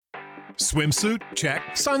Swimsuit? Check.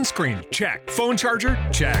 Sunscreen? Check. Phone charger?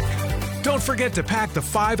 Check. Don't forget to pack the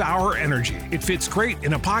 5-Hour Energy. It fits great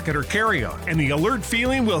in a pocket or carry-on, and the alert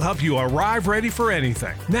feeling will help you arrive ready for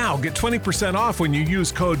anything. Now get 20% off when you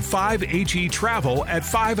use code 5HETRAVEL at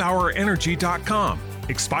 5hourenergy.com.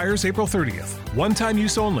 Expires April 30th. One-time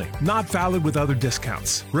use only. Not valid with other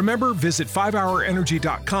discounts. Remember, visit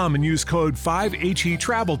 5hourenergy.com and use code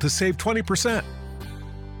 5HETRAVEL to save 20%.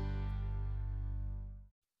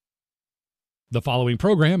 The following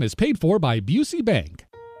program is paid for by Busey Bank.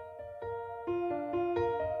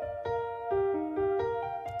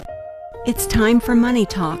 It's time for Money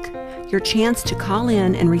Talk, your chance to call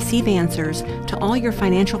in and receive answers to all your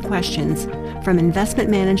financial questions, from investment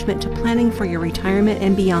management to planning for your retirement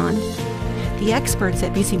and beyond. The experts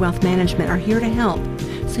at Busey Wealth Management are here to help,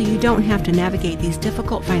 so you don't have to navigate these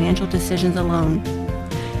difficult financial decisions alone.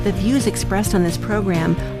 The views expressed on this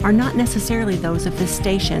program are not necessarily those of this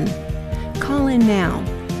station. Call in now,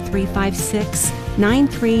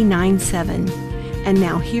 356-9397. And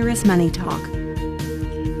now here is Money Talk.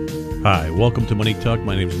 Hi, welcome to Money Talk.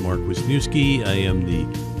 My name is Mark Wisniewski. I am the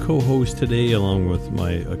co-host today, along with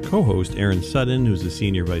my co-host, Aaron Sutton, who's the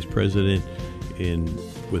Senior Vice President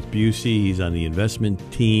with Busey. He's on the investment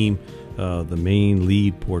team, the main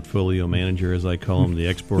lead portfolio manager, as I call him, the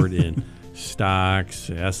expert in stocks,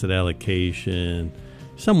 asset allocation,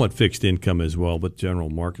 somewhat fixed income as well, but general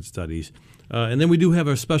market studies. And then we do have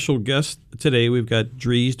a special guest today. We've got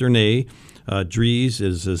Dries Dernay. Dries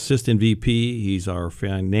is Assistant VP. He's our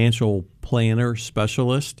financial planner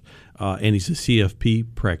specialist, and he's a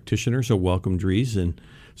CFP practitioner. So welcome, Dries. And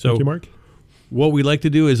so, thank you, Mark. What we like to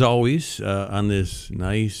do, as always, on this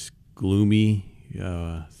nice, gloomy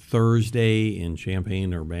Thursday in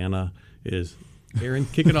Champaign-Urbana is, Aaron,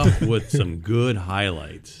 kick it off with some good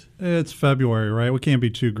highlights. It's February, right? We can't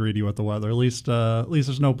be too greedy with the weather. At least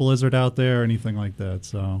there's no blizzard out there or anything like that.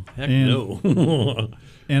 So, Heck no.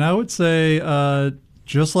 And I would say,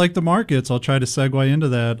 just like the markets, I'll try to segue into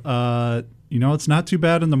that. It's not too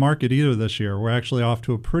bad in the market either this year. We're actually off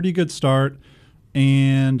to a pretty good start.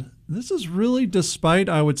 And this is really despite,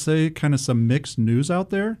 I would say, kind of some mixed news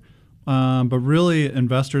out there. But really,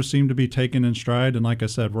 investors seem to be taking in stride. And like I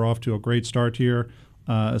said, we're off to a great start here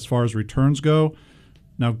as far as returns go.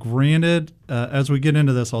 Now, granted, as we get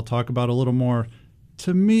into this, I'll talk about a little more.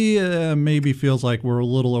 To me, maybe feels like we're a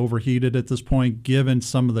little overheated at this point, given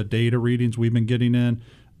some of the data readings we've been getting in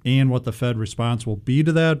and what the Fed response will be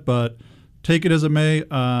to that. But take it as it may,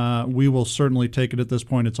 we will certainly take it at this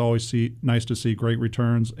point. It's always nice to see great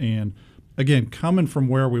returns. And again, coming from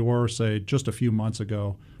where we were, say, just a few months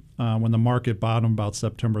ago, when the market bottomed about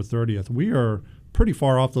September 30th, we are pretty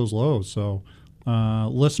far off those lows. So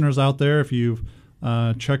listeners out there, if you've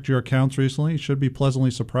checked your accounts recently, you should be pleasantly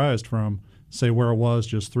surprised from, say, where it was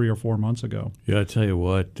just 3 or 4 months ago. Yeah, I tell you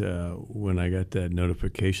what, when I got that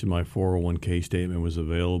notification my 401k statement was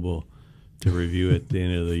available to review at the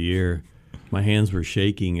end of the year, my hands were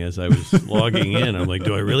shaking as I was logging in. I'm like,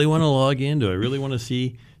 do I really want to log in? Do I really want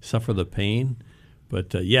to suffer the pain?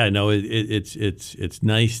 But it's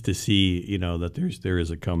nice to see, that there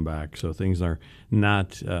is a comeback. So things are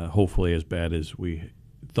not hopefully as bad as we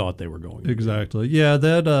thought they were going to be. Exactly. Yeah,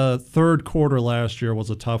 that third quarter last year was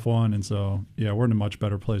a tough one, and so we're in a much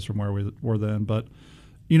better place from where we were then. But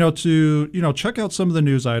to check out some of the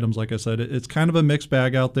news items, like I said, it's kind of a mixed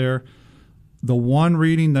bag out there. The one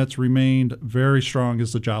reading that's remained very strong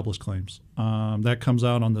is the jobless claims. That comes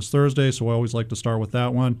out on this Thursday, so I always like to start with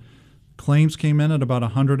that one. Claims came in at about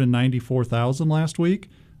 194,000 last week.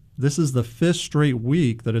 This is the 5th straight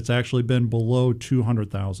week that it's actually been below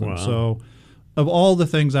 200,000. Wow. So of all the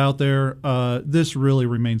things out there, this really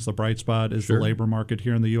remains the bright spot is Sure. the labor market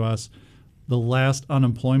here in the U.S. The last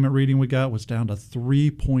unemployment reading we got was down to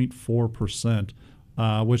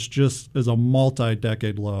 3.4%, which just is a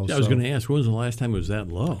multi-decade low. I was going to ask, when was the last time it was that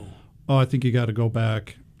low? Oh, I think you got to go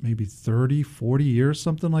back maybe 30, 40 years,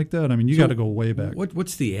 something like that. I mean, you got to go way back.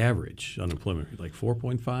 What's the average unemployment? Like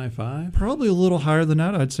 4.55? Probably a little higher than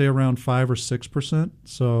that. I'd say around 5 or 6%.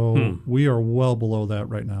 So we are well below that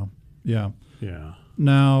right now. Yeah. Yeah.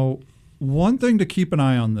 Now, one thing to keep an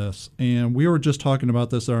eye on this, and we were just talking about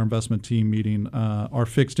this at our investment team meeting. Our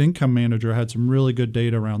fixed income manager had some really good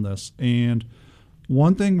data around this. And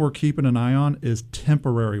one thing we're keeping an eye on is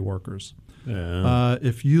temporary workers. Yeah.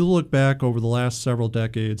 If you look back over the last several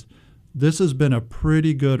decades, this has been a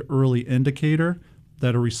pretty good early indicator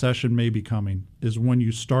that a recession may be coming, is when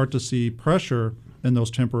you start to see pressure in those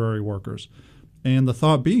temporary workers. And the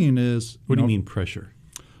thought being is... What do you mean pressure?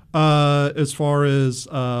 As far as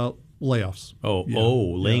layoffs.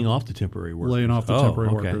 Laying off the temporary workers. Laying off the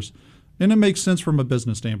temporary workers. And it makes sense from a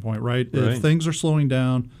business standpoint, right? Right. If things are slowing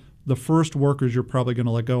down, the first workers you're probably going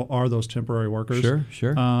to let go are those temporary workers.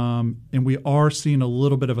 Sure. And we are seeing a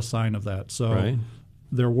little bit of a sign of that. So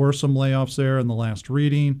there were some layoffs there in the last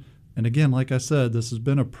reading. And again, like I said, this has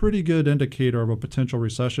been a pretty good indicator of a potential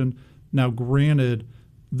recession. Now, granted,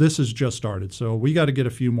 this has just started, so we got to get a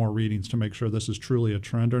few more readings to make sure this is truly a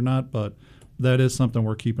trend or not. But that is something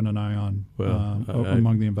we're keeping an eye on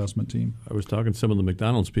among the investment team. I was talking to some of the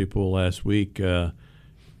McDonald's people last week.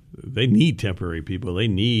 They need temporary people. They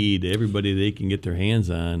need everybody they can get their hands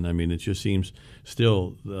on. I mean, it just seems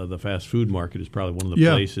still the fast food market is probably one of the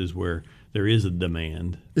places where there is a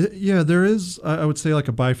demand. There is, I would say, like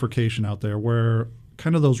a bifurcation out there where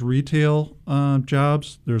kind of those retail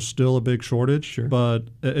jobs, there's still a big shortage. Sure. But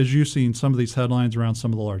as you've seen some of these headlines around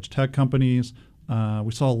some of the large tech companies,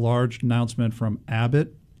 we saw a large announcement from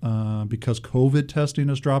Abbott because COVID testing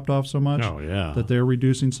has dropped off so much that they're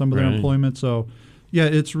reducing some of their employment. So, yeah,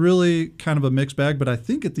 it's really kind of a mixed bag. But I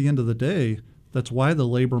think at the end of the day, that's why the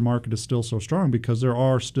labor market is still so strong, because there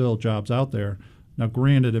are still jobs out there. Now,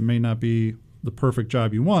 granted, it may not be the perfect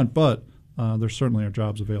job you want, but there certainly are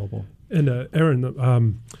jobs available. And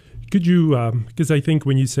Aaron, could you, because I think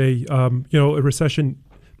when you say, a recession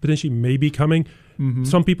potentially may be coming,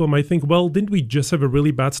 some people might think, well, didn't we just have a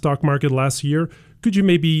really bad stock market last year? Could you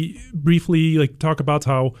maybe briefly talk about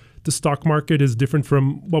how the stock market is different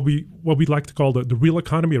from what we like to call the real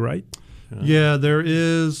economy, right? Yeah, there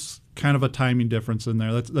is kind of a timing difference in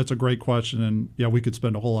there. That's a great question, and yeah, we could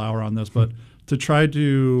spend a whole hour on this, but to try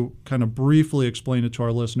to kind of briefly explain it to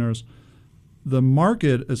our listeners, the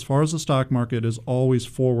market, as far as the stock market, is always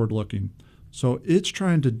forward-looking. So it's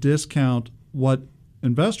trying to discount what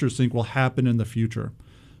investors think will happen in the future.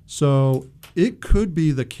 So it could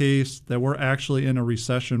be the case that we're actually in a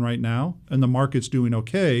recession right now and the market's doing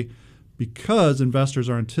okay because investors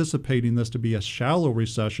are anticipating this to be a shallow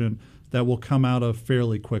recession that will come out of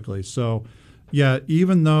fairly quickly. So, yeah,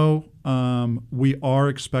 even though we are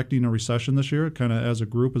expecting a recession this year, kind of as a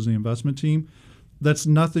group, as the investment team, that's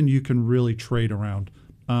nothing you can really trade around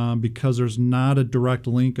because there's not a direct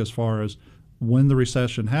link as far as when the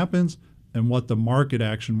recession happens and what the market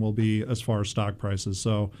action will be as far as stock prices.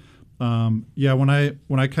 So, when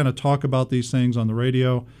I kind of talk about these things on the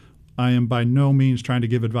radio, I am by no means trying to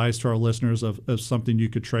give advice to our listeners of something you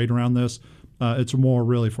could trade around this. It's more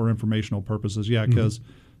really for informational purposes. Yeah, because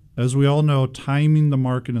as we all know, timing the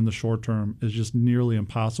market in the short term is just nearly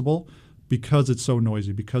impossible because it's so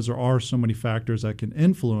noisy, because there are so many factors that can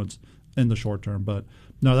influence in the short term. But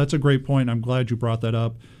no, that's a great point. I'm glad you brought that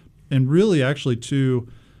up. And really, actually, too,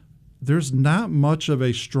 there's not much of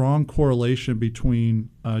a strong correlation between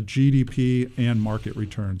GDP and market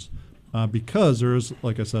returns because there's,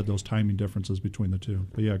 like I said, those timing differences between the two.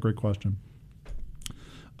 But yeah, great question.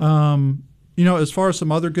 As far as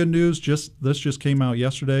some other good news, this just came out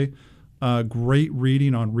yesterday. Great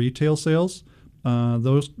reading on retail sales.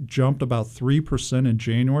 Those jumped about 3% in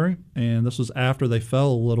January, and this was after they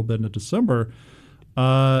fell a little bit into December.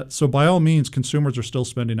 So by all means, consumers are still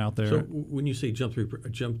spending out there. So when you say jump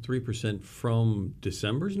 3% from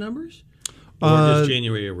December's numbers, or just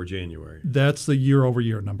January over January? That's the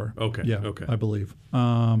year-over-year number. Okay. Yeah, okay. I believe.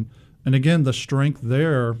 And again, the strength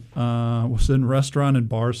there was in restaurant and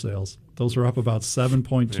bar sales. Those are up about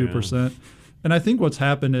 7.2%. Yeah. And I think what's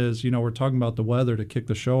happened is, we're talking about the weather to kick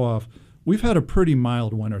the show off. We've had a pretty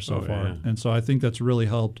mild winter so far. Yeah. And so I think that's really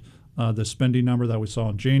helped the spending number that we saw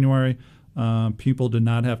in January. People did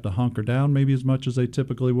not have to hunker down maybe as much as they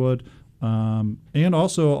typically would. And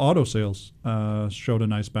also auto sales showed a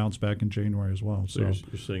nice bounce back in January as well. So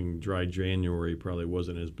you're saying dry January probably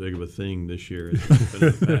wasn't as big of a thing this year as it's been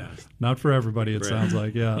in the past. Not for everybody, it sounds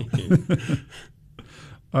like, yeah.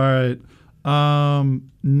 All right.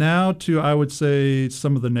 Now to, I would say,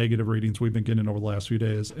 some of the negative readings we've been getting over the last few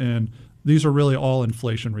days. And these are really all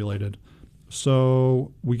inflation related.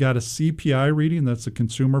 So we got a CPI reading, that's the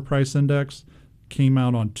Consumer Price Index, came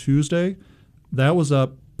out on Tuesday. That was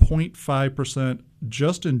up 0.5%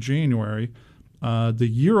 just in January. The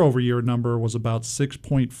year-over-year number was about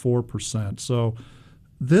 6.4%. So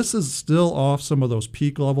this is still off some of those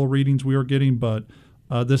peak level readings we were getting, but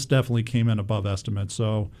this definitely came in above estimates.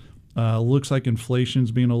 So looks like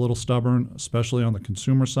inflation's being a little stubborn, especially on the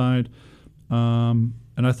consumer side.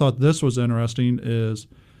 And I thought this was interesting is,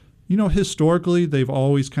 historically, they've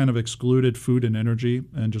always kind of excluded food and energy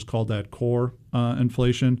and just called that core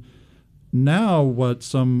inflation. Now what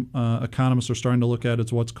some economists are starting to look at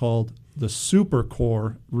is what's called the super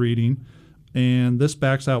core reading, and this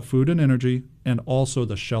backs out food and energy and also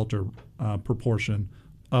the shelter proportion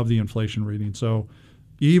of the inflation reading. So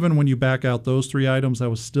even when you back out those three items, that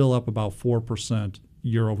was still up about 4%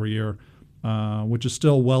 year over year, which is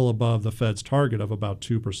still well above the Fed's target of about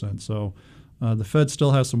 2%. So the Fed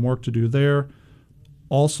still has some work to do there.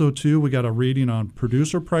 Also, too, we got a reading on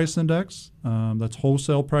producer price index. That's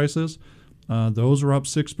wholesale prices. Those are up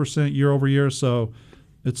 6% year over year. So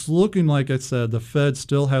it's looking like I said, the Fed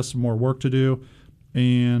still has some more work to do.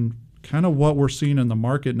 And kind of what we're seeing in the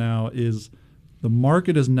market now is the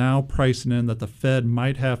market is now pricing in that the Fed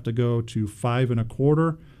might have to go to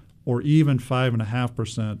 5.25% or even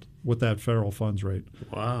 5.5% with that federal funds rate.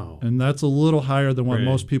 Wow. And that's a little higher than what Right.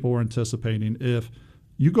 most people were anticipating. If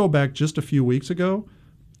you go back just a few weeks ago,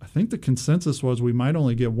 I think the consensus was we might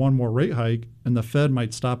only get one more rate hike and the Fed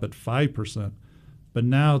might stop at 5%. But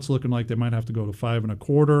now it's looking like they might have to go to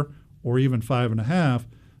 5.25% or even 5.5%,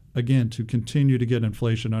 again, to continue to get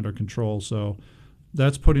inflation under control. So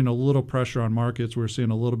that's putting a little pressure on markets. We're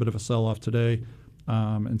seeing a little bit of a sell-off today.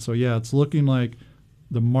 And so, yeah, it's looking like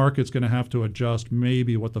the market's going to have to adjust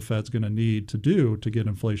maybe what the Fed's going to need to do to get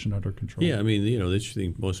inflation under control. Yeah, I mean, the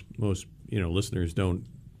interesting most listeners don't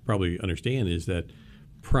probably understand is that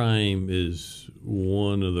prime is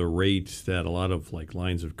one of the rates that a lot of like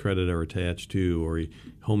lines of credit are attached to, or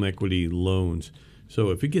home equity loans.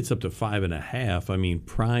 So if it gets up to 5.5, I mean,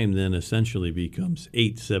 prime then essentially becomes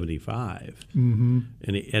 8.75, and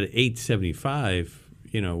at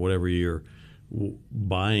 8.75, whatever your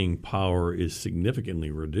buying power is significantly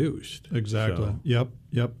reduced. Exactly. So,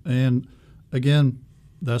 Yep. And again,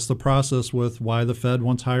 that's the process with why the Fed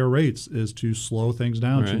wants higher rates, is to slow things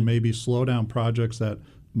down, to Right. maybe slow down projects that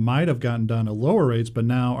might have gotten done at lower rates but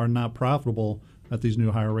now are not profitable at these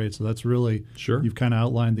new higher rates. So that's really, Sure. you've kind of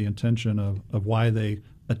outlined the intention of why they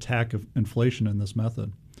attack inflation in this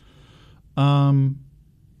method.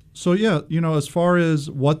 So, yeah, as far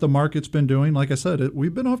as what the market's been doing, like I said,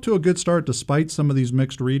 we've been off to a good start despite some of these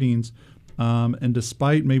mixed readings, and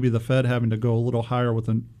despite maybe the Fed having to go a little higher with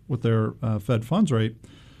their Fed funds rate.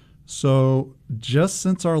 So just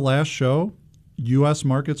since our last show, U.S.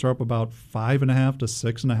 markets are up about 5.5% to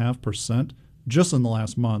 6.5% just in the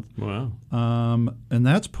last month. Wow. And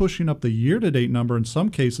that's pushing up the year-to-date number in some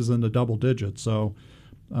cases into double digits. So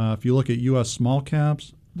if you look at U.S. small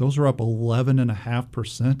caps, those are up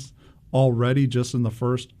 11.5% already just in the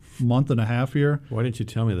first month and a half here. Why didn't you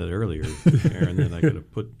tell me that earlier, Aaron? Then I could have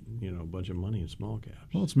put a bunch of money in small caps.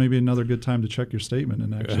 Well, it's maybe another good time to check your statement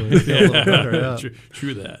and actually feel a little better. Yeah.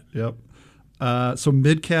 True that. Yep. So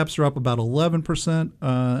mid caps are up about 11%,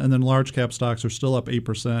 and then large cap stocks are still up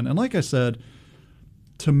 8%. And like I said,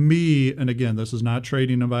 to me, and again, this is not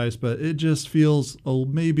trading advice, but it just feels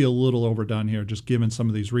maybe a little overdone here, just given some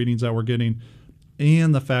of these readings that we're getting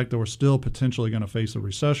and the fact that we're still potentially going to face a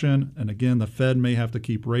recession. And again, the Fed may have to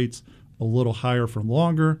keep rates a little higher for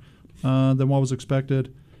longer than what was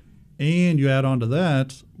expected. And you add on to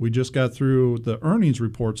that, we just got through the earnings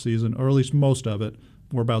report season, or at least most of it.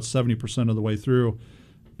 We're about 70% of the way through.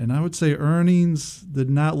 And I would say earnings did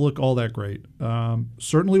not look all that great.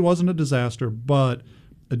 Certainly wasn't a disaster, but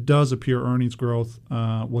it does appear earnings growth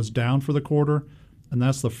was down for the quarter. And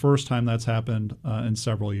that's the first time that's happened in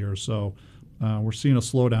several years. So we're seeing a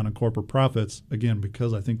slowdown in corporate profits, again,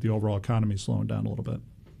 because I think the overall economy is slowing down a little bit.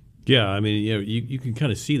 Yeah, I mean, you can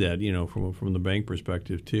kind of see that, from the bank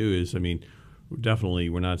perspective too. Is, I mean, definitely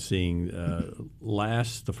we're not seeing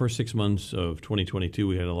the first 6 months of 2022.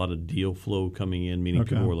 We had a lot of deal flow coming in, meaning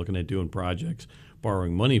people were looking at doing projects,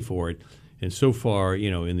 borrowing money for it. And so far,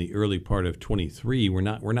 in the early part of 23, we're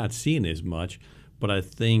not seeing as much. But I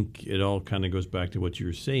think it all kind of goes back to what you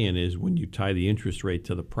were saying, is when you tie the interest rate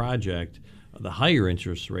to the project, the higher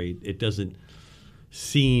interest rate, it doesn't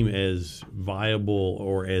seem as viable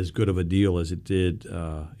or as good of a deal as it did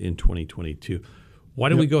in 2022. Why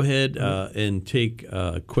don't we go ahead and take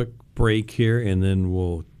a quick break here, and then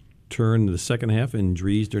we'll turn to the second half, and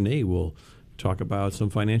Dries Dernay will talk about some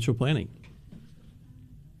financial planning.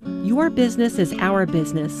 Your business is our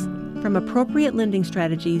business. From appropriate lending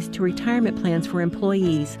strategies to retirement plans for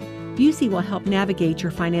employees, Busey will help navigate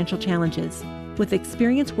your financial challenges. With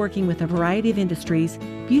experience working with a variety of industries,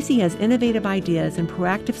 Busey has innovative ideas and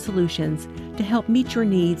proactive solutions to help meet your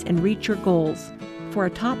needs and reach your goals. For a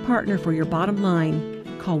top partner for your bottom line,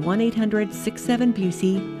 call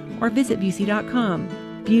 1-800-67-BUSEY or visit Busey.com.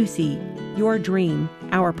 Busey, your dream,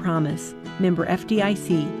 our promise. Member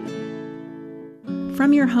FDIC.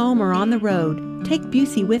 From your home or on the road, take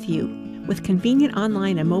Busey with you. With convenient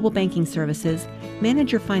online and mobile banking services,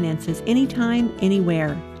 manage your finances anytime,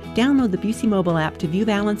 anywhere. Download the Busey mobile app to view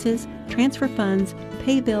balances, transfer funds,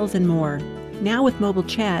 pay bills, and more. Now with mobile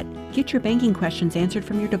chat, get your banking questions answered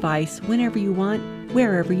from your device whenever you want,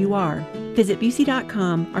 wherever you are. Visit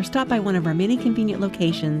Busey.com or stop by one of our many convenient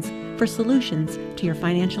locations for solutions to your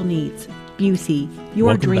financial needs. Busey, your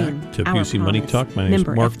Welcome dream, back to our Busey Money promise. Talk. My name is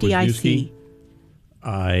Member Mark FDIC. Wisniewski.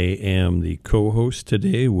 I am the co-host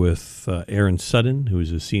today with Aaron Sutton, who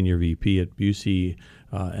is a senior VP at Busey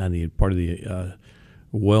and the part of the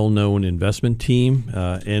well-known investment team.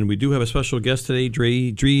 And we do have a special guest today,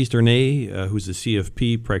 Dries Dernay, who's a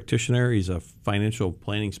CFP practitioner. He's a financial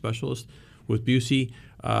planning specialist with Busey.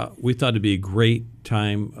 We thought it'd be a great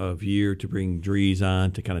time of year to bring Dries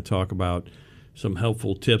on to kind of talk about some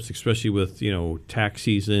helpful tips, especially with tax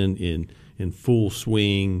season in full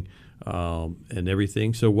swing and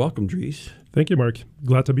everything. So welcome, Dries. Thank you, Mark.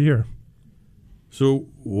 Glad to be here. So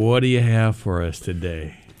what do you have for us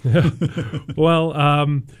today? Well,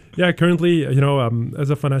 currently,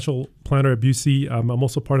 as a financial planner at Busey, I'm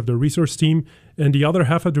also part of the resource team. And the other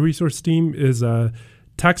half of the resource team is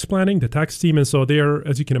tax planning, the tax team. And so they are,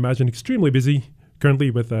 as you can imagine, extremely busy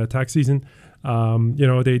currently with tax season.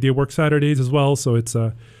 They work Saturdays as well. So it's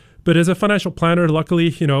but as a financial planner, luckily,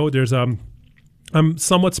 there's I'm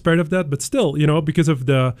somewhat spared of that. But still, because of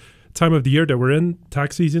the time of the year that we're in,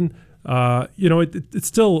 tax season, it's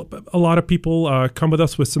still a lot of people come with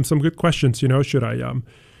us with some good questions. Should I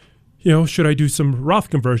do some Roth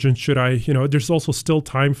conversion? Should I, there's also still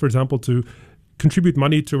time, for example, to contribute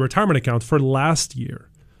money to a retirement account for last year.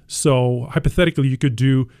 So hypothetically, you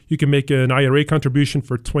can make an IRA contribution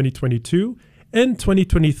for 2022 and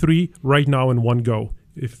 2023 right now in one go,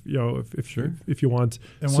 if you want.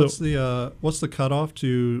 And so, what's the cutoff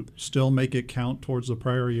to still make it count towards the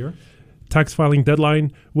prior year? Tax filing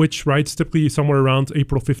deadline, which typically somewhere around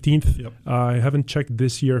April 15th. Yep. I haven't checked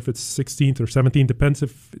this year if it's 16th or 17th. Depends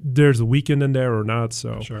if there's a weekend in there or not.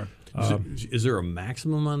 So sure. Is there a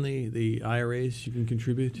maximum on the IRAs you can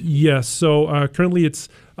contribute? Yes. So currently it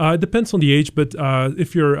depends on the age, but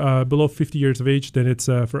if you're below 50 years of age, then it's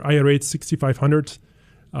for IRA it's $6,500.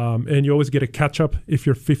 And you always get a catch up if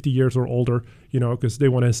you're 50 years or older, because they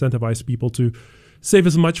want to incentivize people to save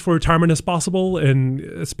as much for retirement as possible, and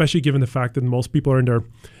especially given the fact that most people are in their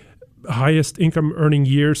highest income earning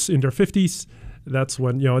years in their 50s, that's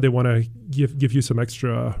when they want to give you some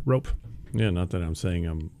extra rope. Yeah, not that I'm saying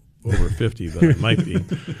I'm over 50, but I might be.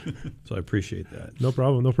 So I appreciate that. No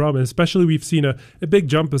problem. And especially we've seen a big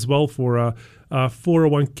jump as well for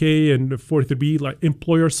 401k and 403b, like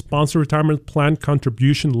employer-sponsored retirement plan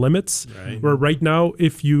contribution limits. Right. Where right now,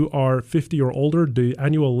 if you are 50 or older, the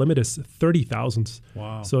annual limit is $30,000.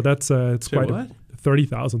 Wow. So that's it's Say quite what?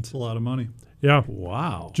 $30,000. That's a lot of money. Yeah.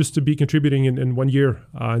 Wow. Just to be contributing in 1 year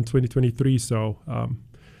in 2023. So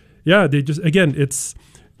they just it's.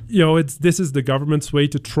 This is the government's way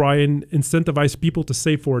to try and incentivize people to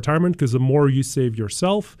save for retirement, because the more you save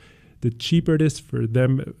yourself, the cheaper it is for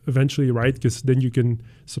them eventually, right? Because then you can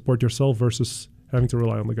support yourself versus having to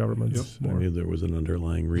rely on the government. Yep. I knew there was an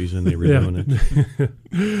underlying reason they were doing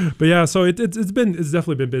it. But yeah, so it's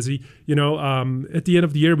definitely been busy. At the end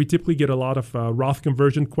of the year, we typically get a lot of Roth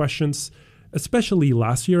conversion questions, especially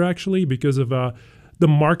last year actually, because of the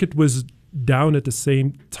market was down at the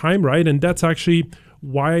same time, right? And that's actually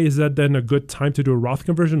why is that then a good time to do a Roth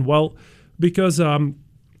conversion? Well, because let's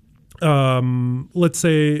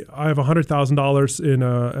say I have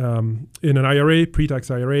 $100,000 in an IRA, pre-tax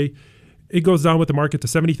IRA. It goes down with the market to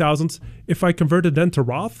 $70,000. If I convert it then to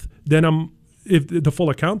Roth, then if the full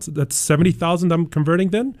account, that's $70,000 I'm converting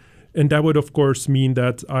then, and that would of course mean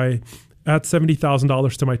that I add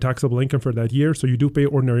 $70,000 to my taxable income for that year. So you do pay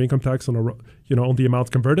ordinary income tax on on the amount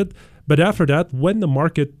converted. But after that, when the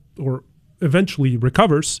market or eventually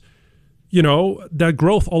recovers, that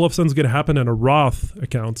growth all of a sudden is going to happen in a Roth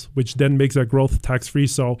account, which then makes that growth tax-free.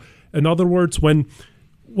 So in other words, when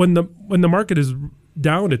the market is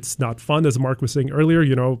down, it's not fun, as Mark was saying earlier.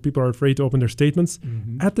 People are afraid to open their statements.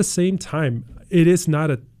 Mm-hmm. At the same time, it is not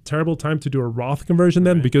a terrible time to do a Roth conversion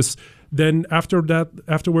then, because then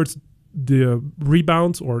afterwards, the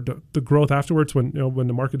rebounds or the growth afterwards, when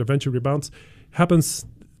the market eventually rebounds, happens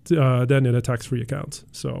then in a tax-free account.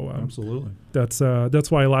 So absolutely, that's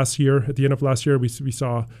why at the end of last year, we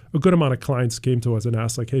saw a good amount of clients came to us and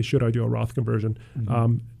asked, like, hey, should I do a Roth conversion?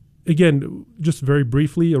 Mm-hmm. Again, just very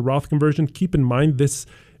briefly, a Roth conversion, keep in mind this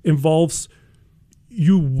involves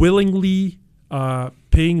you willingly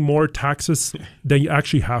paying more taxes than you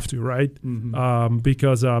actually have to, right? Mm-hmm.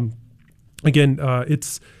 Because again,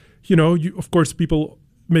 it's you of course people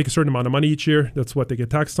make a certain amount of money each year. That's what they get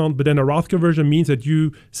taxed on. But then a Roth conversion means that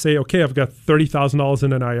you say, okay, I've got $30,000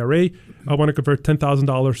 in an IRA. I want to convert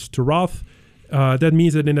 $10,000 to Roth. That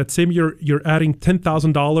means that in that same year, you're adding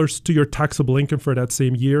 $10,000 to your taxable income for that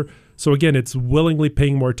same year. So again, it's willingly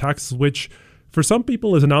paying more taxes, which for some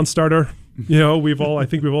people is a non-starter. I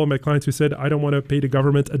think we've all met clients who said, I don't want to pay the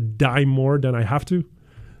government a dime more than I have to.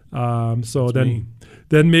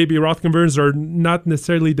 Then maybe Roth conversions are not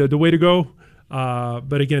necessarily the way to go.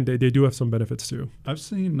 But again, they do have some benefits too. I've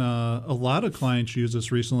seen a lot of clients use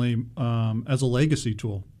this recently as a legacy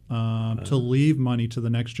tool to leave money to the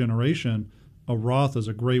next generation. A Roth is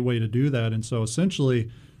a great way to do that. And so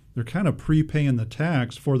essentially, they're kind of prepaying the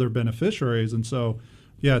tax for their beneficiaries. And so,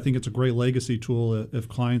 I think it's a great legacy tool if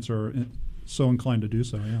clients are so inclined to do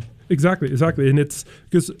so, yeah. Exactly. And it's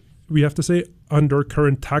because we have to say under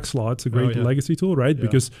current tax law, it's a great legacy tool, right? Yeah.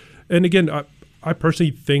 Because, and again, I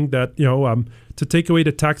personally think that, to take away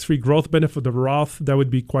the tax-free growth benefit of Roth, that would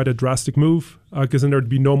be quite a drastic move because then there'd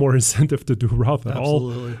be no more incentive to do Roth at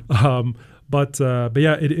all. But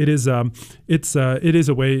yeah, it is a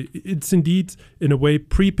way. It's indeed in a way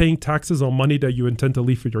prepaying taxes on money that you intend to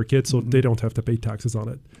leave for your kids, so they don't have to pay taxes on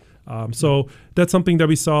it. So that's something that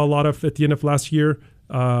we saw a lot of at the end of last year,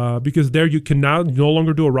 because there you can now no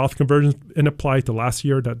longer do a Roth conversion and apply it to last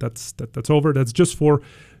year. That's over. That's just for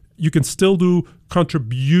you can still do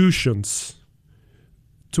contributions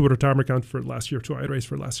to a retirement account for last year, to IRAs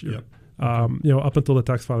for last year. Yep. Up until the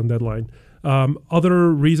tax filing deadline.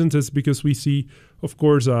 Other reasons is because we see, of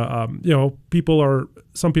course, some people are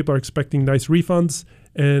expecting nice refunds,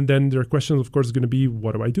 and then their question, of course, is going to be,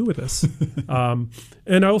 what do I do with this?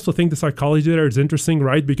 And I also think the psychology there is interesting,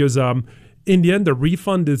 right? Because in the end, the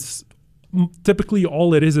refund is typically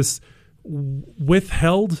all it is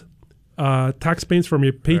withheld tax payments from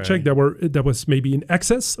your paycheck that was maybe in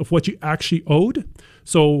excess of what you actually owed.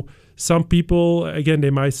 So some people, again, they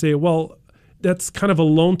might say, well, that's kind of a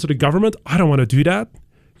loan to the government. I don't want to do that,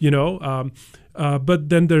 but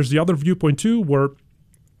then there's the other viewpoint too, where,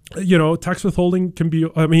 tax withholding can be,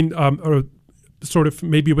 or sort of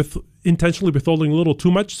maybe with intentionally withholding a little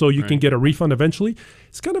too much so you can get a refund eventually.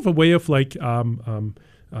 It's kind of a way of like,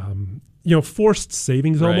 forced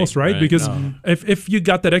savings almost, right? Because if you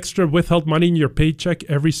got that extra withheld money in your paycheck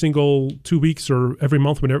every single 2 weeks or every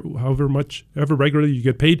month, however regularly you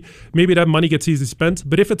get paid, maybe that money gets easily spent.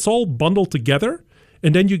 But if it's all bundled together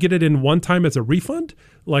and then you get it in one time as a refund,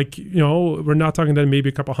 like, we're not talking then maybe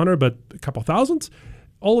a couple hundred, but a couple thousands,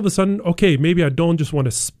 all of a sudden, okay, maybe I don't just want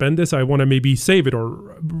to spend this. I want to maybe save it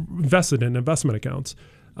or invest it in investment accounts.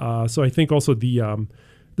 So I think also the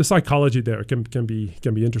psychology there can be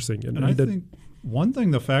interesting. And I think one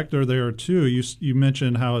thing, the factor there too, you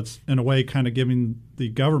mentioned how it's in a way kind of giving the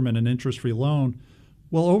government an interest-free loan.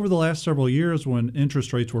 Well, over the last several years when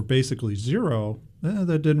interest rates were basically zero,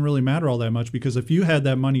 that didn't really matter all that much, because if you had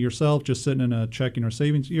that money yourself just sitting in a checking or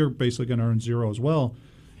savings, you're basically going to earn zero as well.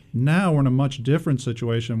 Now we're in a much different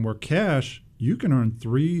situation where cash, you can earn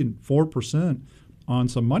 3% and 4% on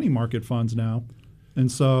some money market funds now.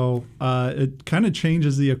 And so it kind of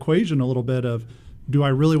changes the equation a little bit of, do I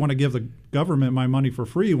really want to give the government my money for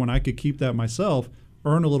free when I could keep that myself,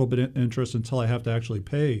 earn a little bit of interest until I have to actually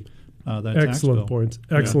pay that tax bill?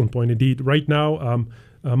 Excellent point indeed. Right now,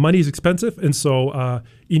 money is expensive. And so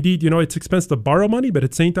indeed, it's expensive to borrow money, but at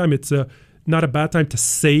the same time, it's not a bad time to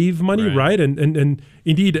save money, right? And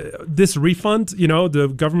indeed, this refund,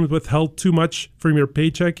 the government withheld too much from your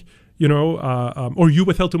paycheck, or you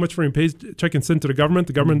withheld too much from your paycheck and sent to the government.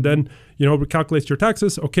 The government then, recalculates your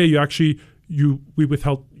taxes. Okay, you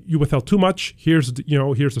withheld too much. Here's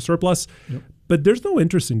the surplus. Yep. But there's no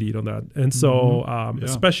interest indeed on that. And so,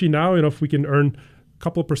 especially now, if we can earn a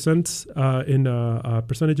couple of percent in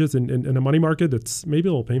percentages in a money market, it's maybe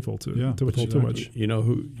a little painful to withhold too much.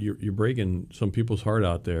 You're breaking some people's heart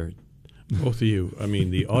out there, both of you. I mean,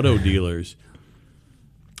 the auto dealers.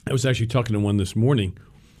 I was actually talking to one this morning,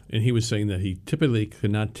 and he was saying that he typically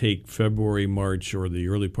could not take February, March, or the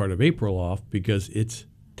early part of April off because it's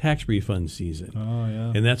tax refund season. Oh,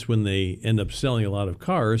 yeah. And that's when they end up selling a lot of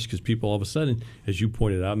cars, because people all of a sudden, as you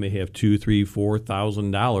pointed out, may have $2,000, $3,000,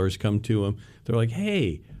 $4,000 come to them. They're like,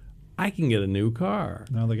 hey, I can get a new car.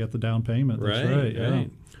 Now they got the down payment. That's right. Yeah.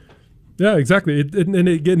 Yeah, exactly. And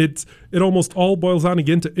again, it almost all boils down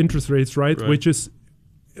again to interest rates, right? Which is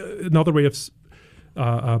another way of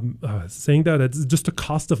saying that it's just the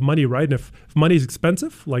cost of money, right? And if money is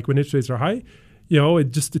expensive, like when interest rates are high,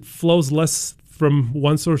 it flows less from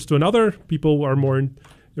one source to another. People are more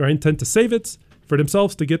intent to save it for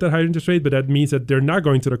themselves to get that higher interest rate, but that means that they're not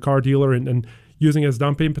going to the car dealer and using it as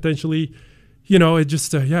down payment potentially. It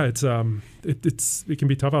just it can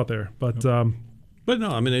be tough out there. But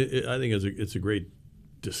no, I mean, I think it's a great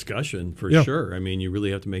discussion for sure. I mean, you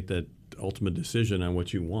really have to make that ultimate decision on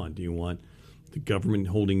what you want. Do you want the government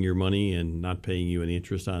holding your money and not paying you any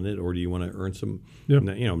interest on it, or do you want to earn some? Yeah.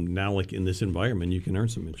 Now like in this environment, you can earn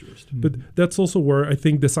some interest. But that's also where I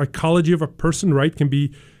think the psychology of a person, right, can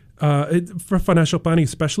be for financial planning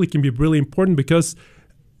especially can be really important, because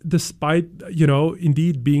despite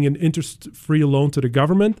indeed being an interest-free loan to the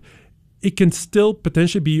government, it can still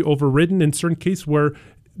potentially be overridden in certain cases where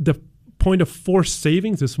the point of forced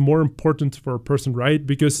savings is more important for a person, right?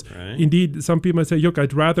 Because indeed, some people might say, look,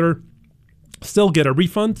 I'd rather still get a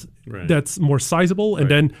refund that's more sizable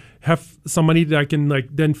and then have some money that I can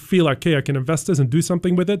then feel like, hey, I can invest this and do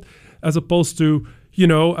something with it, as opposed to,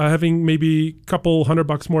 having maybe a couple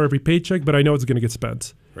 $100 more every paycheck, but I know it's going to get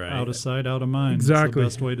spent. Right. Out of sight, out of mind. Exactly.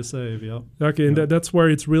 That's the best way to save, yep. Okay, and that's where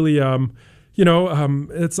it's really,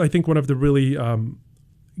 it's, I think, one of the really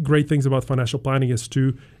great things about financial planning is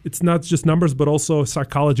it's not just numbers, but also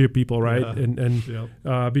psychology of people, right?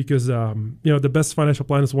 Yeah. Because the best financial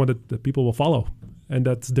plan is one that people will follow, and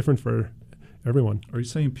that's different for everyone. Are you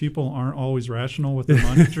saying people aren't always rational with their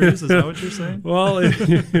money, Dries? Is that what you're saying? Well,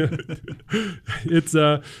 it's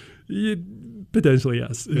potentially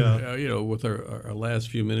yes. Yeah. With our last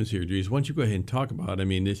few minutes here, Dries, why don't you go ahead and talk about? I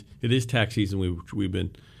mean, it is tax season. We've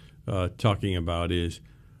been talking about is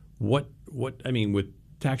what I mean with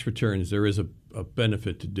tax returns, there is a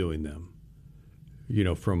benefit to doing them.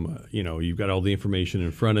 From you've got all the information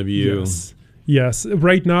in front of you. Yes.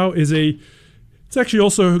 Right now it's actually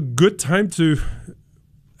also a good time to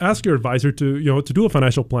ask your advisor to do a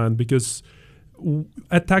financial plan, because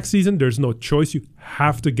at tax season there's no choice. You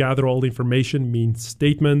have to gather all the information. Means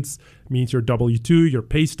statements, means your W-2, your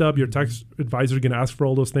pay stub. Your tax advisor is going to ask for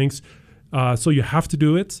all those things, so you have to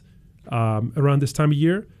do it around this time of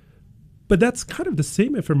year. But that's kind of the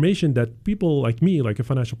same information that people like me, like a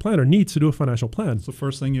financial planner, needs to do a financial plan. It's the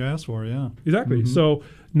first thing you ask for, yeah. Exactly. Mm-hmm. So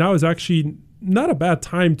now is actually not a bad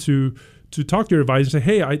time to talk to your advisor and say,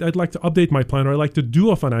 hey, I'd like to update my plan, or I'd like to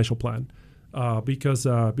do a financial plan, because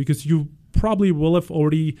you probably will have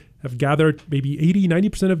already have gathered maybe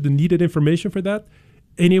 80-90% of the needed information for that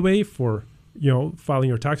anyway for filing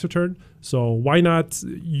your tax return. So why not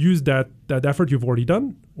use that effort you've already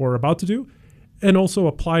done or about to do, and also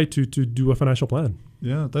apply to do a financial plan.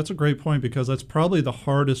 Yeah, that's a great point, because that's probably the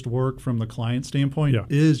hardest work from the client standpoint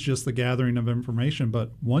is just the gathering of information. But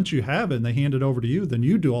once you have it and they hand it over to you, then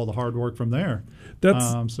you do all the hard work from there.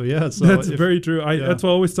 That's very true. That's what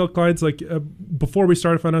I always tell clients, before we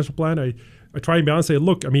start a financial plan, I try and be honest and say,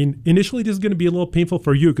 look, I mean, initially this is going to be a little painful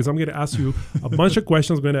for you, because I'm going to ask you a bunch of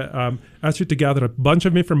questions. I'm going to ask you to gather a bunch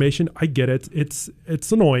of information. I get it. It's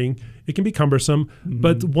annoying. It can be cumbersome. Mm-hmm.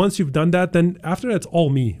 But once you've done that, then after that, it's all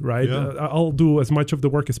me, right? Yeah. I'll do as much of the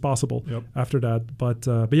work as possible after that. But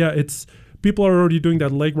yeah, people are already doing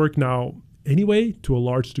that legwork now anyway to a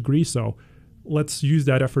large degree. So let's use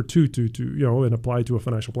that effort too to and apply to a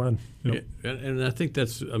financial plan. Yep. Yeah, and I think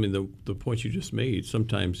that's, the point you just made.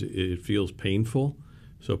 Sometimes it feels painful,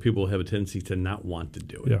 so people have a tendency to not want to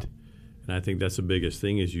do it. Yeah. And I think that's the biggest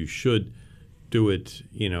thing is you should do it.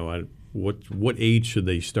 At what age should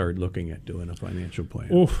they start looking at doing a financial plan?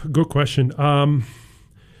 Oh, good question.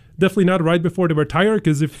 Definitely not right before they retire,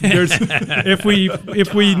 because if we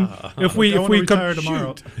came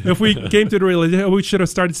to the realization we should have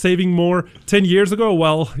started saving more 10 years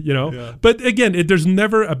ago, But again, there's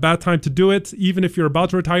never a bad time to do it. Even if you're about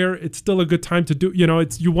to retire, it's still a good time to do.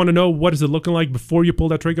 You want to know what is it looking like before you pull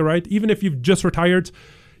that trigger, right? Even if you've just retired,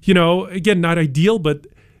 again, not ideal, but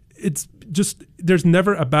it's just there's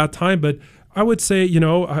never a bad time. But I would say,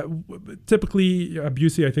 typically,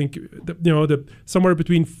 Busey, I think, the somewhere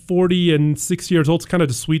between 40 and 60 years old is kind of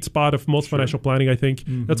the sweet spot of most financial planning, I think.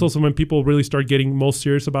 Mm-hmm. That's also when people really start getting most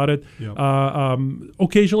serious about it. Yep.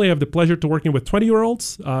 Occasionally, I have the pleasure to working with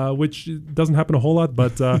 20-year-olds, which doesn't happen a whole lot.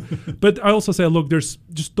 But but I also say, look,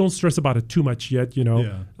 just don't stress about it too much yet,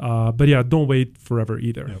 But yeah, don't wait forever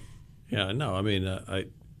either. Yep. Yeah, no,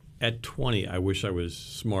 at 20, I wish I was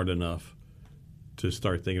smart enough to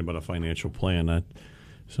start thinking about a financial plan. Then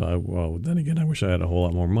again, I wish I had a whole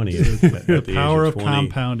lot more money. The power of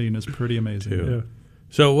compounding is pretty amazing. Yeah.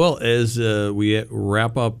 So, as we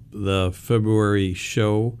wrap up the February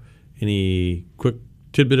show, any quick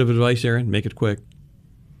tidbit of advice, Aaron? Make it quick.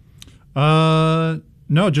 No,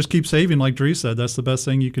 just keep saving, like Dries said. That's the best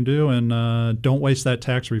thing you can do, and don't waste that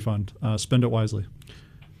tax refund. Spend it wisely.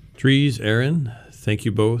 Dries, Aaron, thank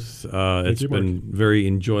you both. It's been very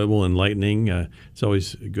enjoyable, enlightening. It's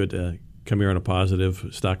always good to come here on a positive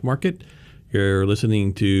stock market. You're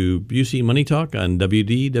listening to Busey Money Talk on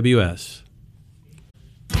WDWS.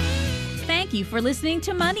 Thank you for listening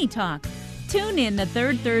to Money Talk. Tune in the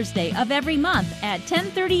third Thursday of every month at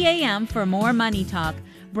 10:30 a.m. for more Money Talk.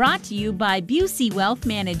 Brought to you by Busey Wealth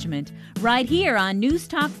Management, right here on News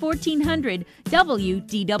Talk 1400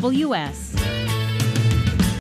 WDWS.